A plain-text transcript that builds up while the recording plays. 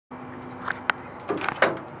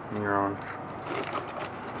You're on.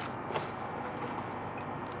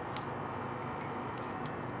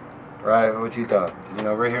 Right, what you thought? You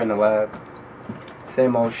know, we're here in the lab.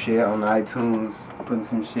 Same old shit on iTunes, putting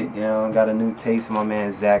some shit down. Got a new taste of my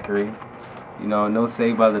man Zachary. You know, no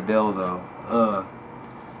Saved by the Bell though.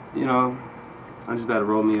 You know, I just gotta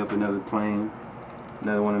roll me up another plane,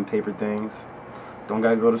 another one of them paper things. Don't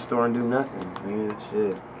gotta go to the store and do nothing. Man,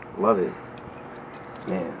 shit, love it.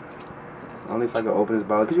 Man, only if I can open this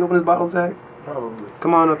bottle. Could you open this bottle, Zach? Probably.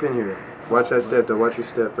 Come on up in here. Watch that step though. Watch your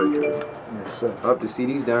step right there. Yes, sir. Up, the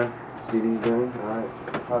CD's done. CD's done. All right,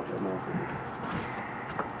 pop that motherfucker.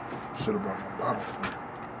 Should have brought my bottle.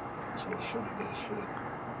 So I should have that shit.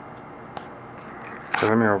 So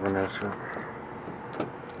let me open that shit.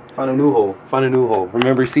 Find a new hole. Find a new hole.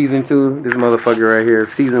 Remember season 2? This motherfucker right here.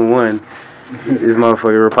 Season 1. This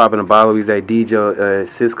motherfucker, we're popping a bottle. He's at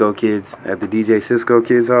Cisco Kids, at the DJ Cisco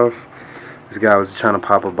Kids house. This guy was trying to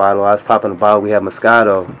pop a bottle. I was popping a bottle. We had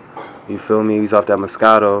Moscato. You feel me? He was off that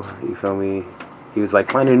Moscato. You feel me? He was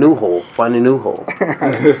like, find a new hole. Find a new hole.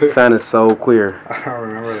 Sounded so queer. I don't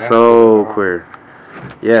remember that. So queer.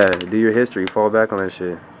 Yeah, do your history. Fall back on that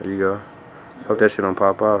shit. There you go. Hope that shit don't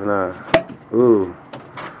pop off. Nah. Ooh.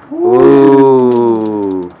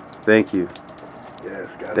 Ooh. Thank you.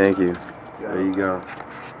 Yes, got it. Thank you. There you go.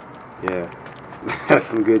 Yeah. That's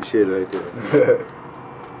some good shit right there.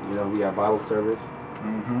 You know, we got bottle service.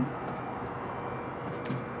 Mm-hmm.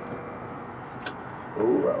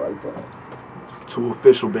 Ooh, I like that. 2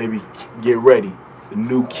 official, baby. Get ready. The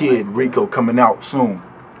new kid, Rico, coming out soon.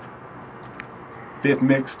 5th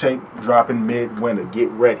mixtape, dropping mid-winter. Get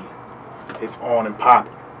ready. It's on and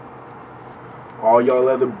popping. All y'all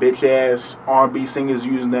other bitch-ass R&B singers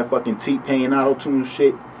using that fucking T-Pain auto-tune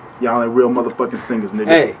shit, y'all ain't real motherfucking singers,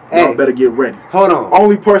 nigga. Y'all better get ready. Hold on.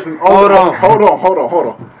 Only person... Hold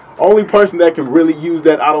on. Only person that can really use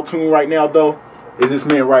that auto-tune right now, though, is this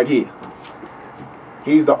man right here.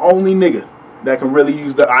 He's the only nigga that can really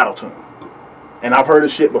use the auto-tune. And I've heard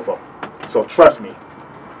his shit before. So trust me.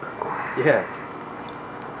 Yeah.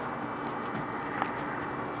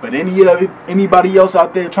 But anybody else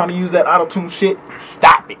out there trying to use that auto-tune shit,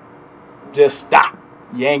 stop it. Just stop.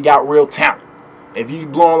 You ain't got real talent. If you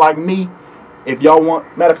blowing like me, if y'all want...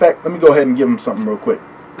 Matter of fact, let me go ahead and give him something real quick.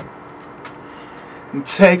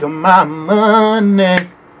 Take my money,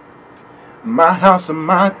 my house and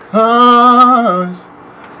my cars.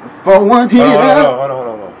 For one hit. Hold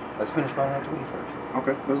on. Let's finish my 20 first.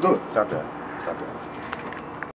 Okay, let's do it. Stop that.